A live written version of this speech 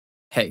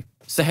Hey,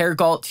 Sahar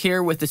Galt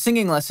here with the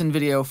singing lesson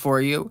video for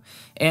you.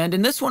 And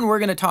in this one, we're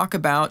going to talk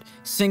about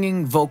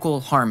singing vocal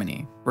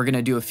harmony. We're going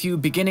to do a few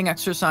beginning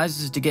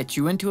exercises to get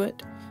you into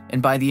it.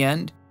 And by the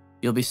end,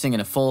 you'll be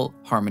singing a full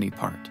harmony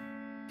part.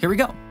 Here we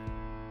go.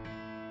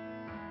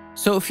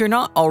 So if you're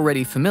not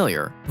already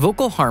familiar,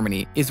 vocal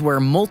harmony is where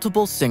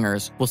multiple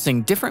singers will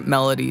sing different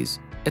melodies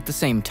at the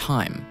same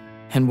time.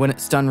 And when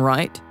it's done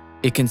right,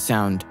 it can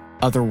sound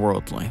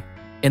otherworldly.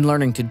 In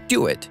learning to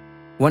do it,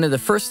 one of the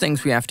first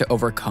things we have to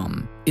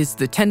overcome is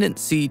the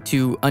tendency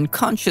to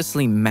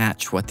unconsciously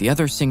match what the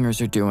other singers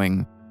are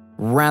doing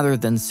rather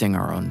than sing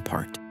our own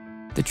part.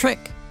 The trick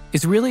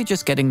is really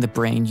just getting the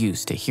brain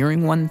used to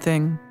hearing one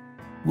thing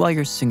while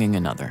you're singing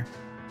another.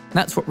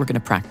 That's what we're going to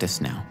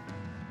practice now.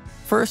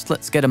 First,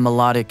 let's get a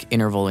melodic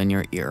interval in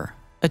your ear,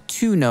 a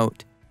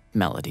two-note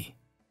melody.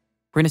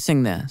 We're going to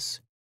sing this.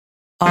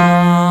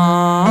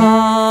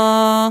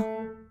 Ah.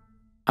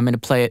 I'm going to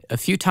play it a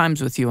few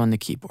times with you on the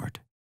keyboard.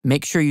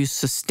 Make sure you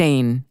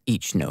sustain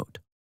each note.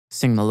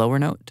 Sing the lower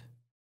note.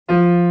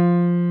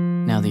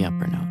 Now the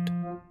upper note.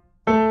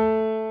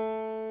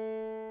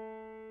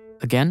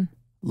 Again,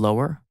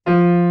 lower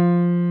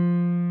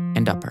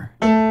and upper.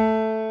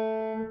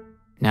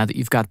 Now that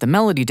you've got the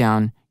melody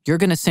down, you're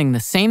going to sing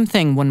the same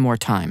thing one more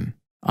time.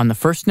 On the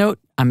first note,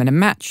 I'm going to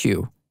match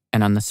you,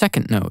 and on the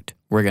second note,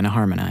 we're going to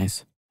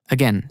harmonize.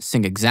 Again,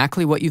 sing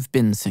exactly what you've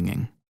been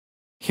singing.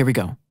 Here we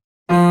go.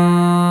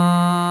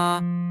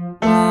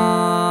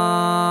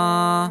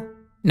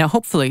 Now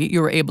hopefully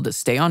you were able to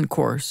stay on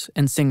course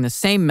and sing the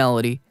same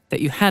melody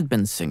that you had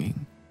been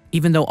singing.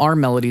 Even though our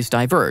melodies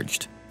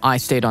diverged, I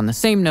stayed on the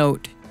same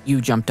note,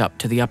 you jumped up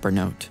to the upper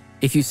note.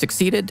 If you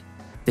succeeded,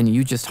 then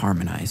you just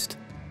harmonized.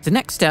 The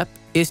next step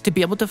is to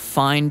be able to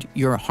find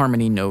your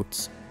harmony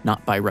notes,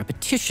 not by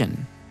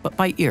repetition, but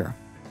by ear.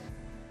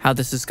 How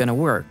this is going to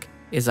work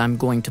is I'm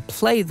going to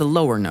play the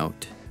lower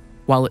note.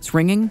 While it's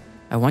ringing,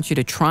 I want you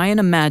to try and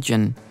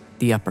imagine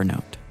the upper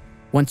note.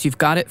 Once you've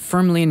got it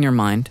firmly in your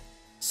mind,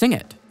 sing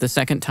it the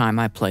second time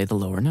I play the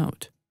lower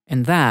note.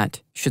 And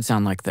that should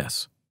sound like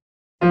this.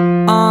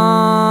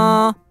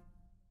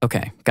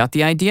 Okay, got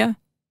the idea?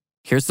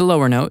 Here's the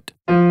lower note.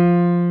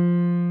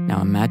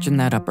 Now imagine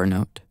that upper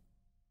note.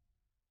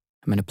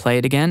 I'm going to play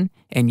it again,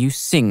 and you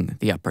sing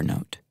the upper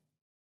note.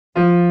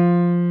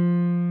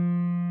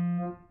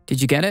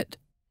 Did you get it?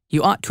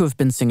 You ought to have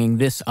been singing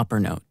this upper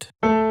note.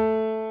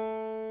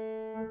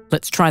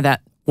 Let's try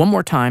that one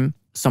more time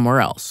somewhere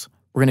else.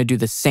 We're going to do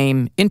the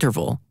same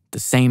interval, the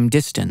same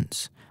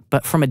distance,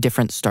 but from a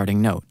different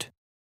starting note.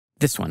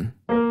 This one.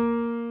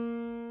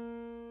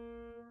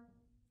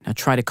 Now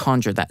try to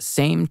conjure that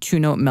same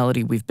two-note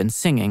melody we've been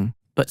singing,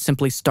 but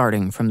simply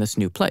starting from this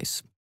new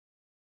place.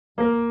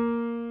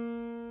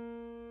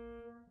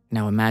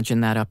 Now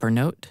imagine that upper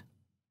note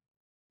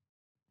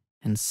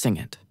and sing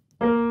it.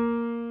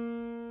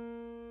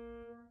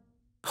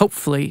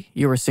 Hopefully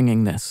you were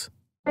singing this.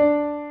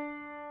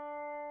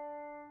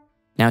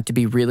 Now to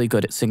be really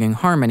good at singing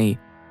harmony,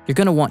 you're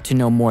going to want to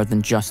know more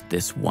than just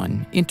this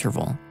one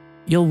interval.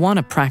 You'll want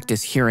to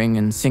practice hearing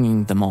and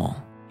singing them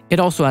all. It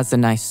also has the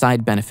nice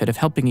side benefit of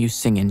helping you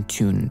sing in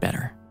tune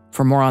better.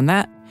 For more on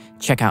that,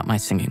 check out my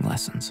singing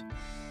lessons.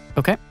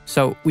 Okay,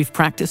 so we've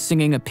practiced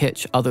singing a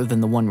pitch other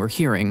than the one we're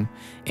hearing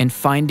and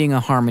finding a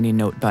harmony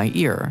note by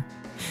ear.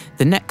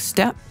 The next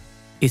step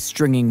is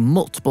stringing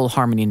multiple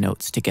harmony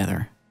notes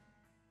together.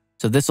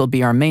 So this will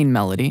be our main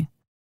melody.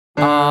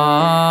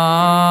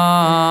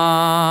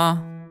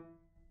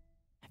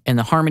 And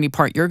the harmony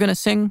part you're going to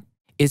sing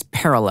is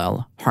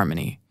parallel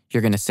harmony.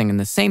 You're going to sing in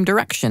the same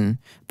direction,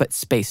 but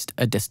spaced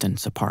a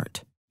distance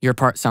apart. Your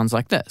part sounds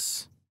like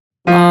this.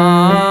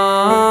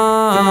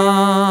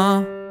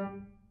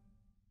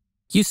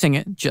 You sing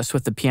it just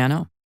with the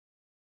piano.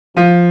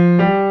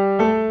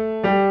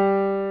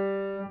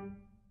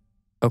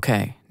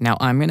 Okay, now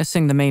I'm going to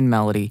sing the main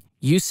melody.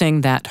 You sing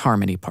that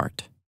harmony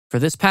part. For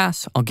this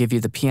pass, I'll give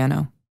you the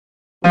piano.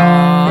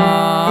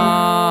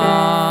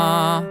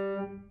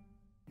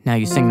 Now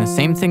you sing the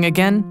same thing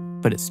again,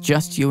 but it's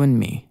just you and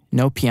me.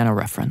 No piano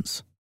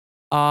reference.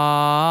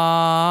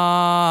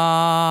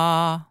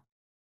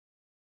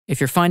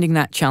 If you're finding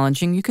that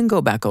challenging, you can go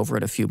back over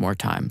it a few more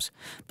times.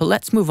 But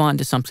let's move on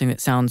to something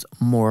that sounds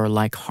more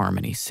like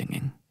harmony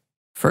singing.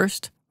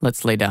 First,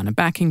 let's lay down a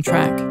backing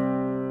track.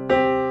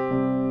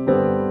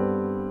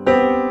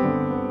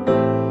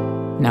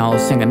 Now I'll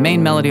sing a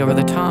main melody over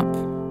the top.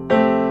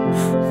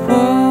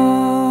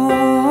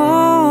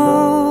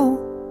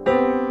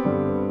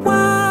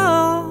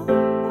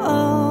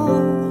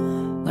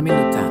 Let me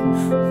loop that.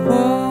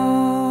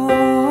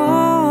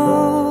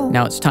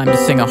 Now it's time to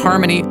sing a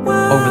harmony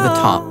over the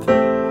top.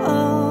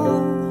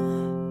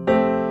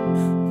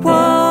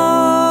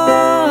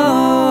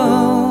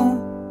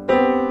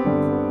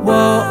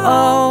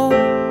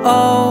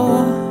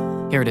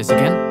 Here it is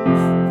again.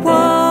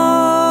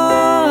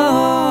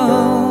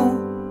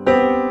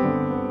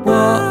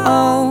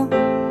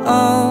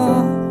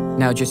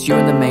 Now just you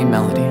and the main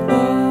melody.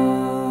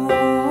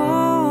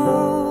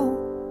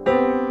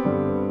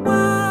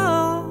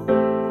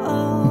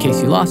 In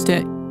case you lost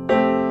it,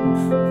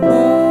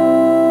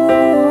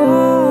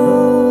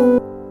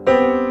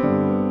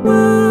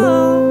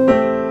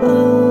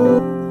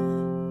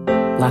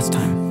 Last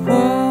time.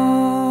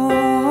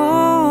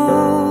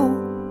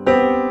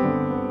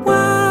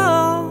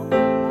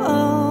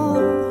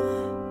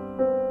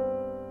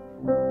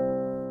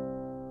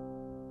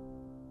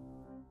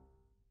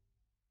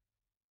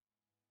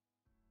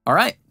 All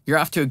right, you're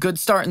off to a good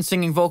start in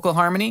singing vocal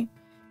harmony.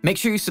 Make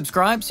sure you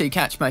subscribe so you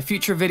catch my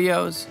future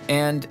videos.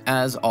 And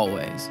as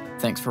always,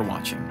 thanks for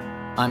watching.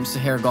 I'm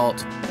Sahir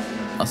Galt.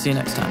 I'll see you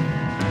next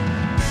time.